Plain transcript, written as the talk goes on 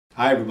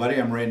Hi everybody,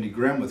 I'm Randy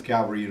Grimm with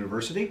Calvary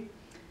University.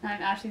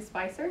 I'm Ashley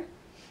Spicer.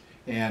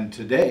 And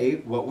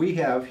today what we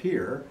have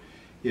here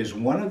is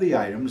one of the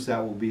items that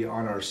will be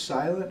on our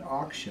silent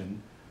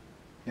auction,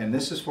 and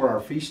this is for our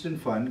Feast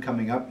and Fun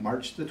coming up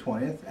March the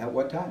 20th. At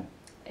what time?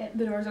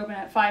 The doors open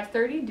at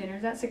 5:30,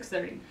 dinner's at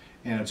 6:30.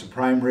 And it's a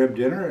prime rib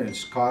dinner, and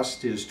its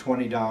cost is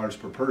 $20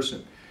 per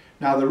person.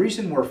 Now the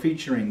reason we're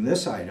featuring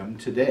this item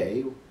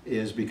today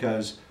is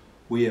because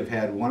we have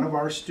had one of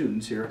our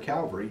students here at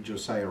Calvary,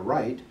 Josiah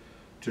Wright,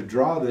 to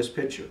draw this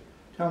picture.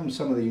 Tell them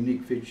some of the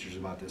unique features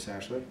about this,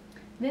 Ashley.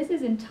 This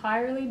is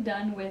entirely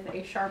done with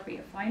a Sharpie,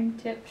 a fine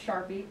tip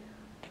Sharpie,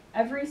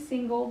 every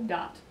single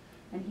dot.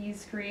 And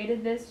he's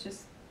created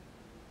this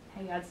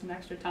he had some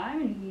extra time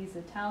and he's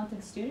a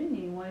talented student and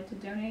he wanted to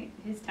donate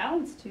his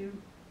talents to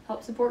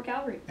help support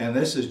Calvary. And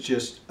this is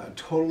just a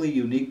totally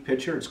unique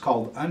picture. It's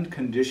called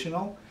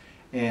Unconditional,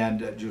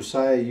 and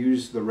Josiah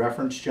used the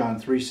reference John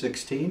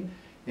 3:16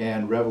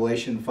 and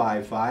Revelation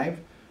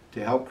 5:5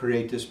 to help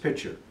create this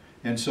picture.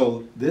 And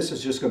so this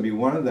is just going to be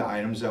one of the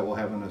items that we'll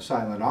have in a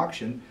silent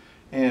auction,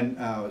 and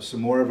some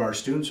more of our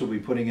students will be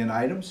putting in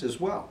items as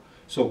well.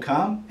 So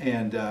come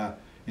and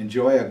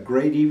enjoy a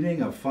great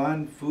evening of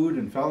fun, food,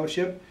 and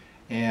fellowship,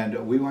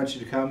 and we want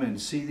you to come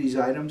and see these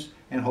items,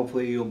 and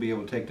hopefully you'll be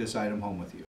able to take this item home with you.